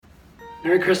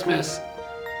Merry Christmas.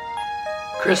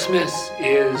 Christmas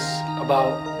is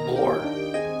about more.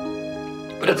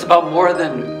 But it's about more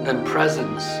than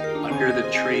presents under the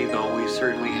tree, though we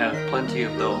certainly have plenty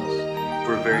of those.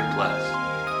 We're very blessed.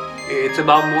 It's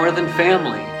about more than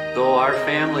family, though our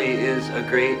family is a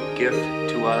great gift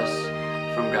to us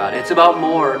from God. It's about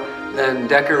more than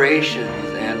decorations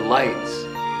and lights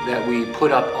that we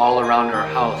put up all around our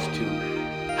house to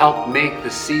help make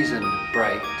the season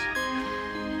bright.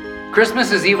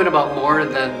 Christmas is even about more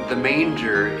than the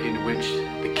manger in which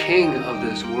the King of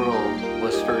this world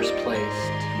was first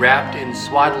placed, wrapped in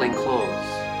swaddling clothes.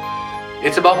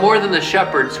 It's about more than the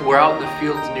shepherds who were out in the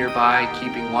fields nearby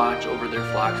keeping watch over their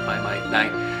flocks by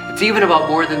night. It's even about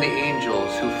more than the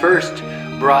angels who first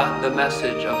brought the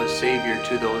message of a Savior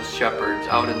to those shepherds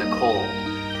out in the cold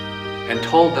and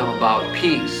told them about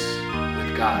peace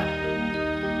with God.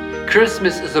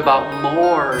 Christmas is about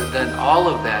more than all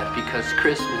of that because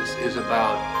Christmas is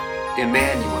about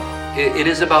Emmanuel. It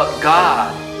is about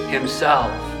God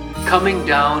Himself coming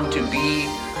down to be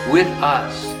with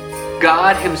us.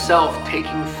 God Himself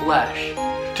taking flesh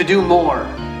to do more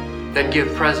than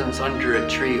give presents under a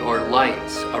tree or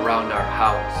lights around our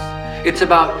house. It's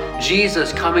about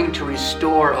Jesus coming to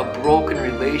restore a broken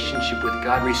relationship with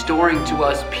God, restoring to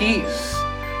us peace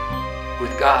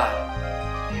with God.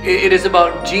 It is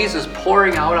about Jesus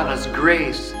pouring out on us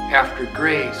grace after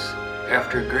grace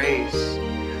after grace,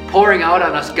 pouring out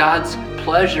on us God's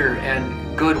pleasure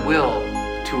and goodwill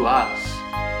to us.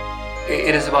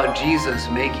 It is about Jesus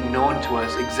making known to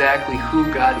us exactly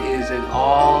who God is in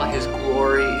all His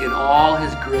glory, in all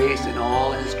His grace, in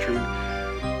all His truth.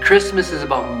 Christmas is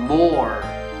about more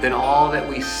than all that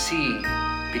we see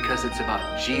because it's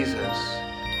about Jesus,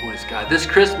 who is God. This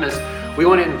Christmas, we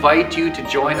want to invite you to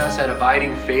join us at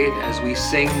Abiding Faith as we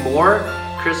sing more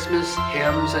Christmas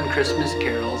hymns and Christmas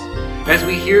carols, as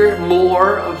we hear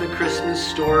more of the Christmas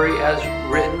story as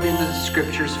written in the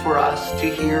scriptures for us to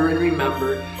hear and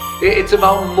remember. It's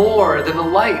about more than the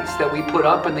lights that we put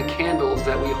up and the candles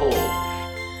that we hold.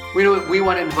 We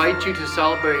want to invite you to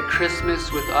celebrate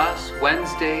Christmas with us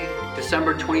Wednesday,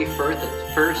 December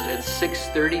 21st at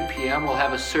 6:30 p.m. We'll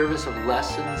have a service of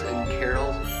lessons and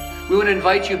carols. We want to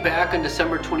invite you back on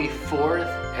December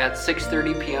 24th at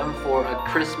 6:30 p.m. for a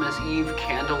Christmas Eve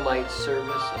candlelight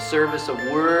service, a service of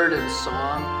word and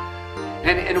song.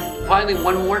 And finally,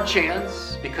 one more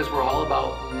chance, because we're all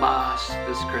about Mass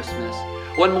this Christmas.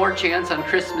 One more chance on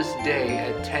Christmas Day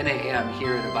at 10 a.m.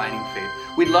 here at Abiding Faith.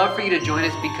 We'd love for you to join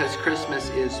us because Christmas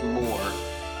is more,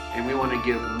 and we want to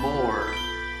give more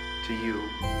to you.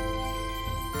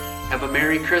 Have a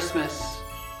Merry Christmas.